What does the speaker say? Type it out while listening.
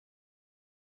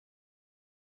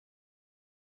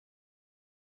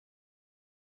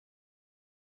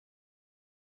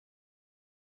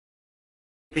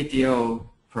PTO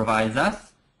provides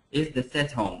us is the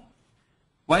set home.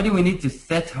 Why do we need to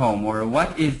set home, or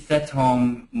what is set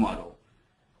home model?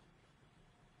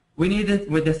 We need it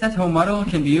with the set home model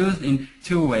can be used in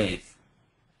two ways.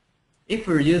 If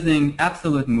we're using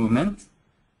absolute movement,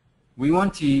 we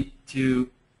want to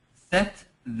set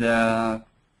the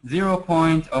 0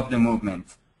 point of the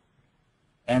movement,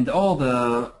 and all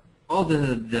the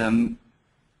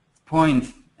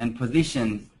points and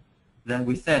positions that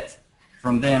we set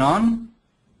from then on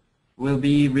will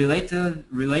be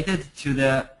related to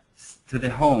the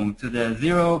home, to the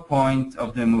 0 point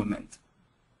of the movement.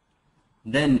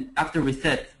 Then after we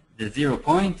set the 0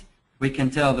 point, we can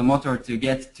tell the motor to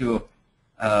get to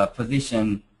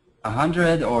position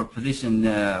 100 or position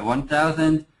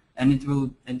 1000, and it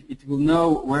will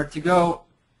know where to go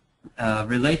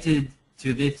related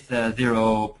to this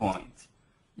 0 point.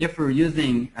 If we're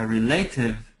using a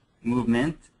relative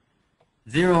movement,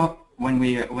 when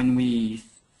we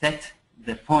set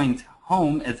the point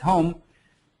home as home,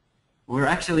 we're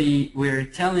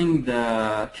telling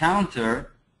the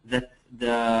counter that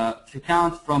to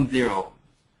count from 0.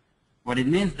 What it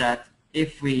means that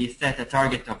if we set a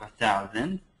target of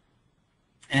 1000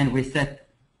 and we set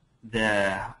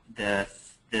the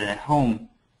home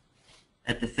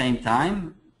at the same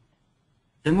time,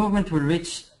 the movement will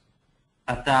reach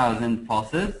 1000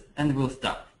 pulses and will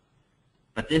stop.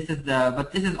 But this is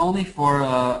only for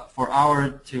us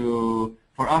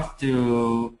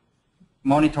to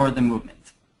monitor the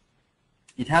movement.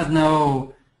 It has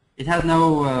no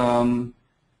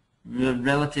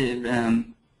relative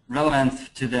relevance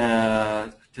to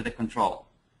the control.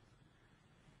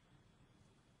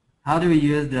 How do we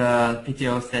use the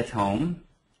PTO set home?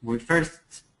 We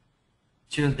first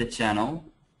choose the channel,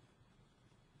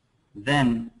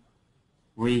 then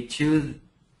we choose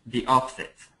the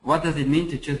offset. What does it mean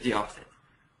to choose the offset?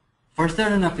 For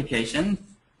certain applications,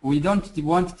 we don't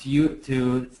want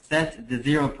to set the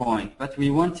 0 point, but we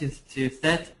want to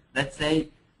set, let's say,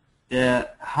 the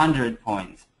 100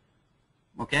 point.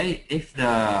 Okay, if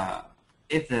the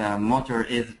motor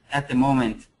is at the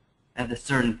moment at a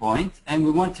certain point, and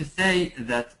we want to say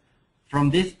that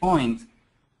from this point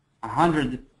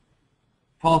 100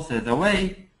 pulses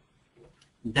away,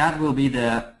 that will be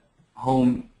the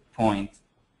home point.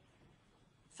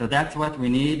 So that's what we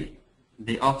need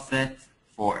the offset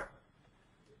for.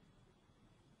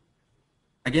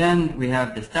 Again, we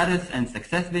have the status and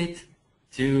success bit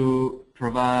to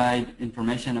provide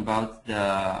information about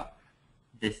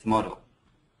this model.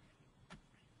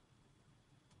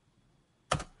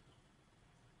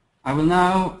 I will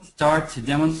now start to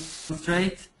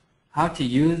demonstrate how to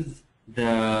use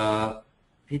the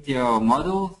PTO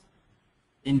models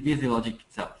in VisiLogic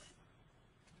itself.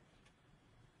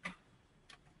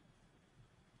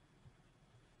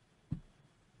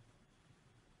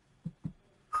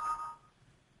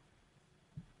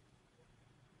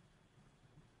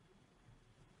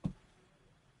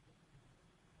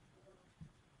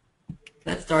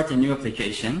 Let's start a new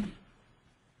application.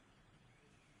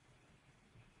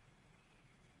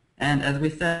 And as we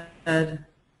said,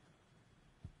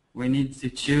 we need to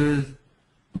choose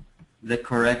the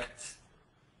correct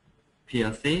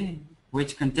PLC,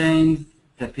 which contains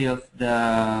the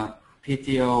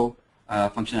PTO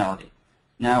functionality.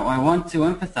 Now, I want to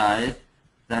emphasize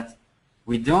that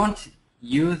we don't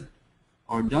use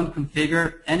or don't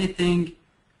configure anything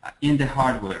in the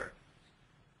hardware.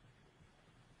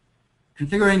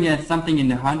 Configuring something in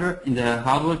the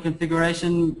hardware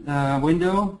configuration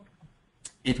window,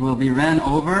 it will be ran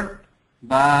over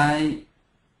by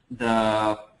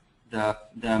the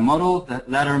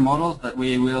ladder models that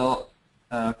we will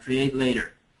create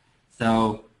later.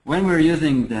 So when we're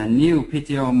using the new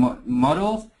PTO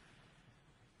models,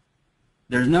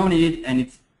 there's no need, and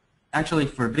it's actually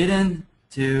forbidden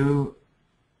to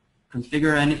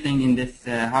configure anything in this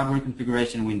hardware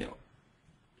configuration window.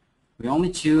 We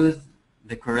only choose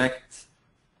the correct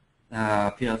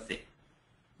PLC.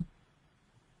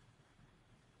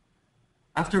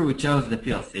 After we chose the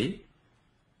PLC,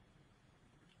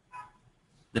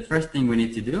 the first thing we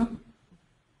need to do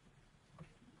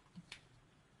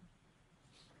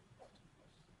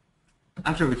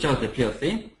after we chose the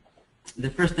PLC, the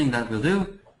first thing that we'll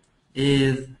do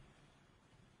is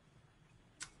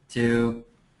to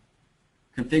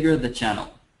configure the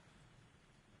channel.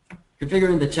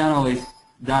 Configuring the channel is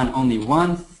done only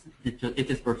once. It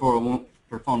is performed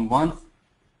once.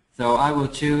 So I will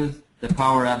choose the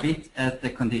power a bit as the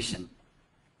condition.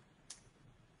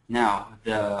 Now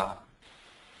the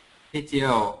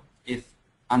PTO is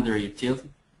under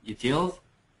utils,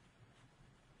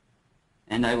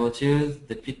 and I will choose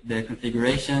the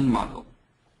configuration model.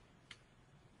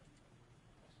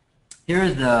 Here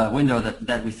is the window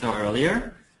that we saw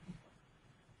earlier.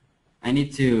 I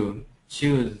need to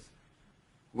choose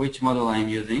which model I'm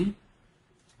using.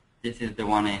 This is the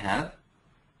one I have.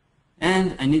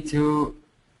 And I need to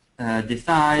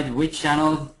decide which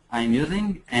channels I'm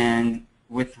using and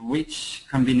with which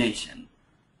combination.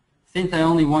 Since I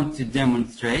only want to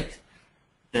demonstrate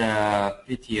the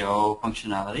PTO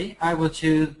functionality, I will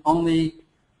choose only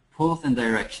pulse and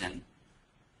direction.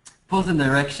 Pulse and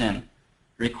direction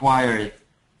requires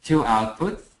two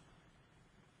outputs.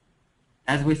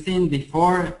 As we've seen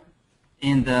before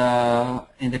in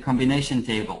the combination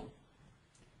table.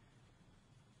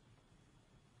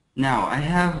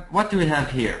 Now, what do we have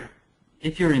here?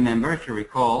 If you remember, if you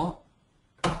recall,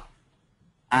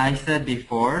 I said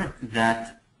before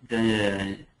that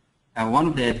one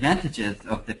of the advantages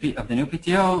of the new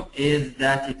PTO is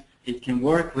that it can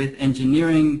work with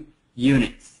engineering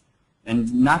units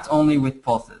and not only with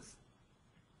pulses.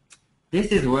 This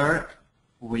is where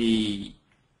we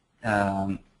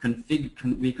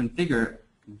configure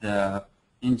the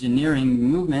engineering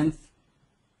movements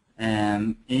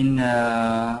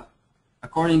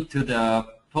according to the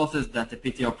pulses that the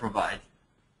PTO provides.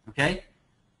 Okay?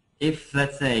 If,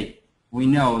 let's say, we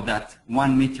know that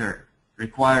 1 meter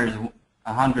requires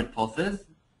 100 pulses,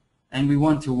 and we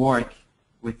want to work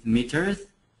with meters,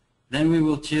 then we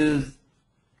will choose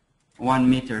 1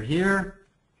 meter here.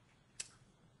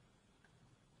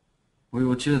 We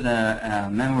will choose a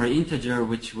memory integer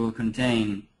which will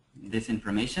contain this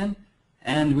information,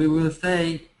 and we will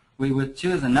say we will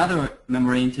choose another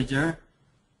memory integer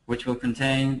which will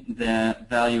contain the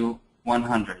value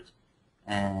 100.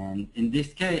 And in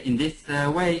this case,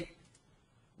 way,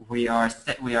 we are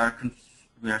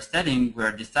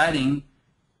deciding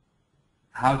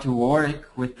how to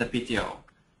work with the PTO.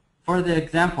 For the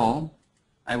example,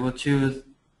 I will choose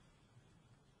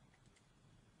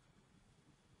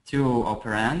 2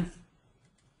 operands,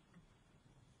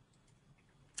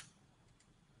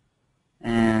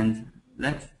 and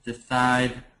let's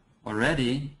decide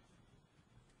already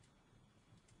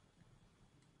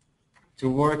to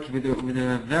work with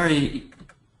a very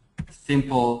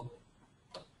simple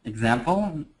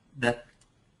example that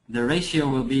the ratio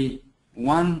will be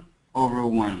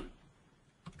 1/1,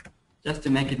 just to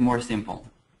make it more simple.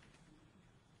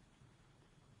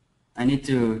 I need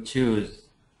to choose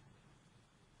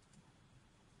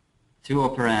 2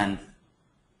 operands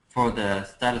for the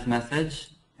status message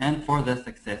and for the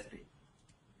success bit.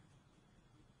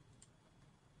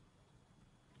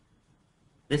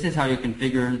 This is how you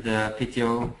configure the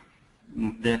PTO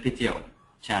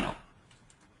channel.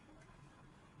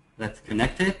 Let's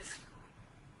connect it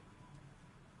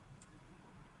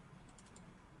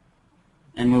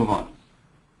and move on.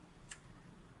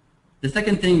 The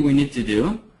second thing we need to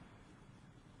do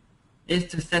is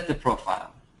to set the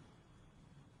profile.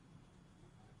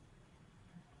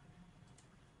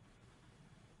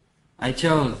 I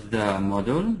chose the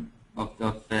module of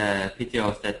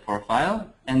PTO set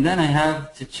profile, and then I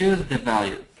have to choose the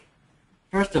values.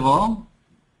 First of all,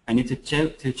 I need to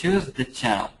choose the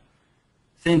channel.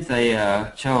 Since I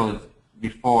chose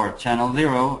before channel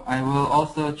 0, I will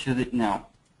also choose it now.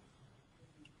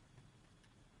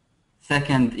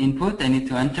 Second input I need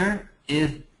to enter is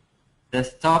the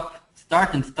start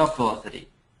and stop velocity.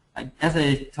 As I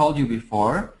told you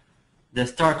before, the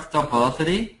start-stop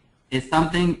velocity is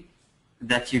something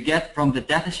that you get from the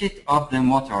datasheet of the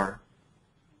motor.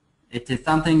 It is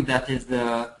something that is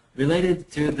related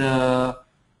to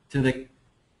the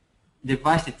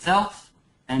device itself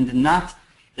and not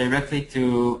directly to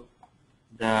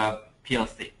the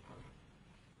PLC.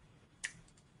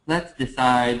 Let's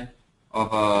decide of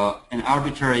an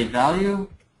arbitrary value.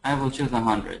 I will choose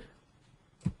 100.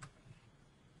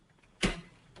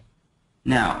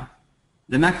 Now,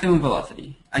 the maximum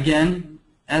velocity. Again,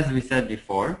 as we said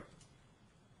before,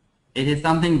 it is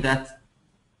something that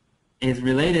is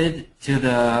related to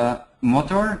the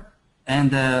motor and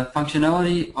the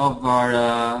functionality of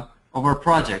our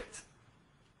project.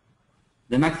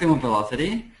 The maximum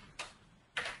velocity,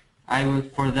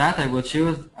 for that I will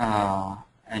choose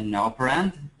an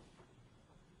operand,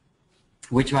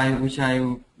 which I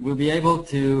will be able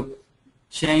to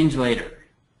change later.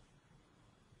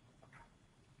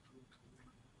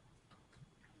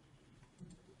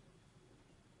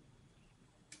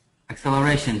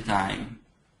 Acceleration time.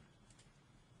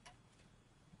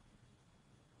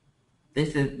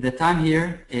 The time here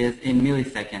is in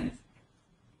milliseconds.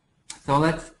 So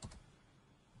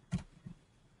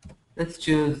let's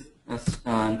choose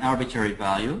an arbitrary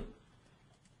value,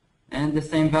 and the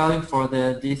same value for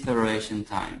the deceleration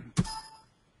time.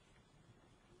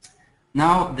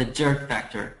 Now the jerk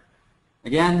factor.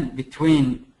 Again,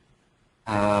 between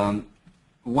 1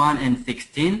 and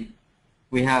 16,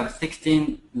 we have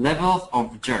 16 levels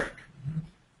of jerk.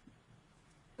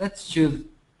 Let's choose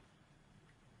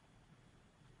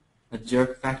a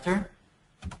jerk factor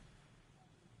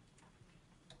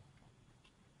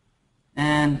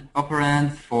and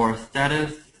operands for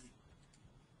status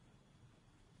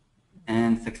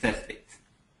and success bits.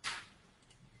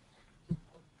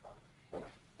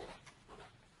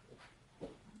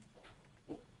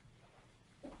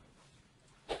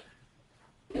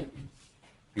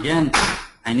 Again,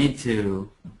 I need to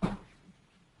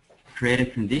create a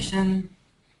condition.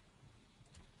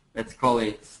 Let's call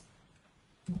it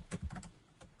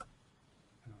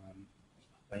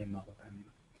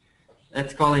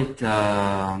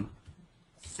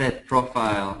set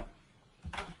profile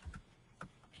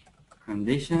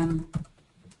condition.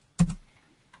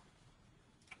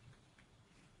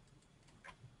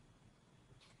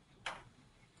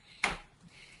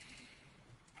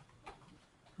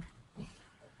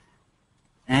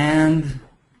 And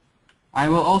I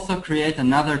will also create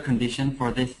another condition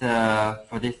for this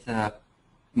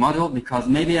model, because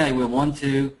maybe I will want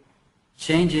to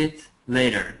change it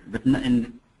later, but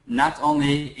not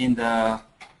only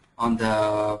on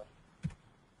the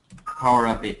power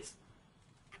up bit.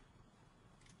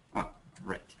 Oh,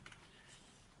 right.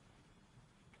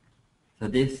 So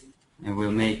this I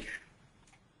will make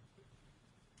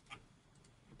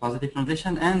a positive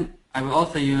transition, and I will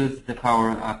also use the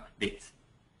power up bit.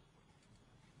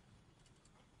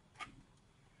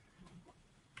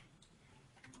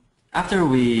 After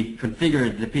we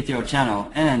configured the PTO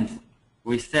channel and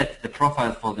we set the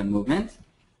profile for the movement,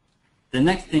 the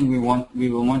next thing we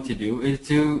will want to do is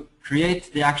to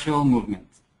create the actual movement.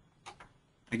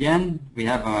 Again, we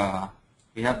have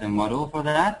the model for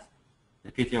that,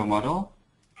 the PTO model.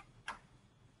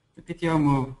 The PTO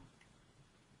move,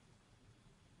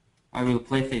 I will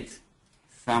place it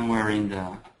somewhere in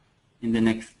the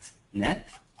next net.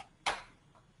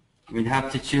 We'll have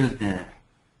to choose the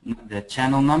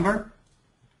channel number,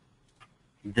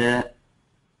 the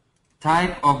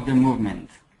type of the movement.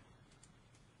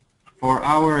 For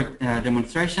our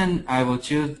demonstration, I will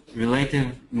choose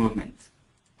relative movement.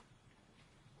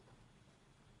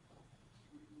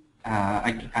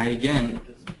 I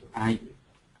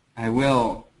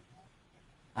will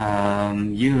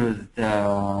use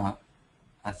an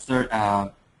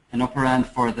operand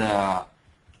for the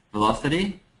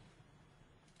velocity,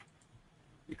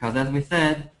 because as we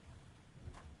said,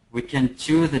 we can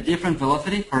choose a different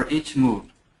velocity for each move.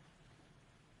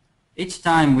 Each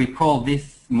time we call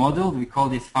this module, we call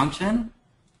this function,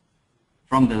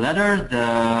 from the letter,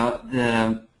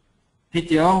 the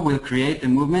PTO will create the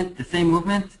movement, the same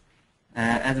movement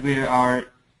as we are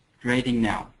creating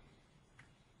now.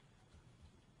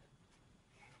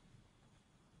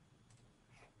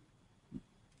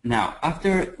 Now,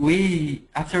 after we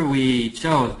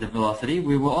chose the velocity,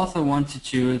 we will also want to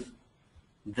choose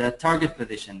the target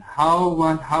position. How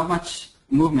much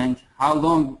movement, how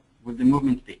long will the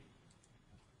movement be?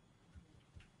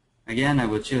 Again, I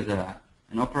will choose an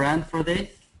operand for this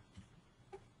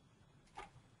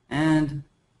and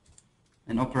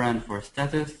an operand for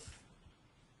status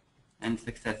and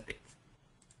success bit.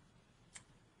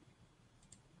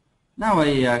 Now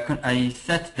I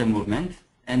set the movement,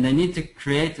 and I need to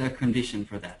create a condition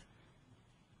for that.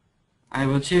 I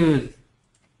will choose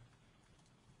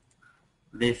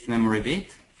this memory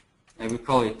bit. I will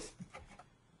call it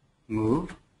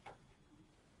move.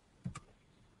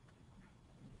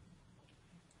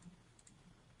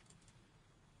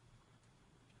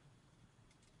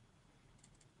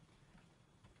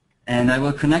 And I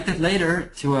will connect it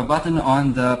later to a button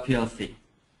on the PLC.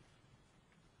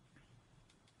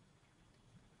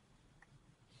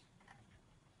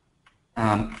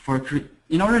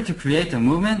 In order to create a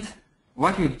movement,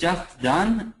 what we've just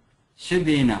done should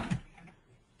be enough.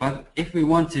 But if we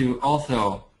want to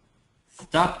also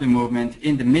stop the movement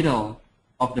in the middle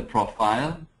of the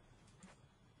profile,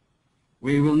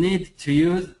 we will need to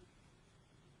use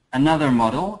another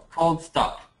model called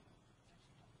stop.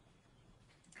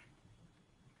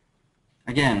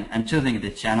 Again, I'm choosing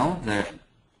the channel, the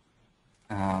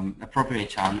appropriate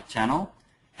channel,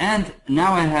 and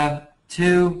now I have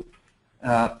two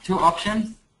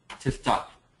options to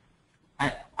stop.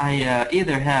 I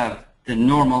either have the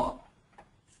normal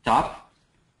stop,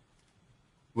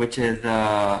 which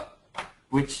the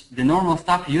normal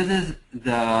stop uses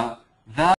the value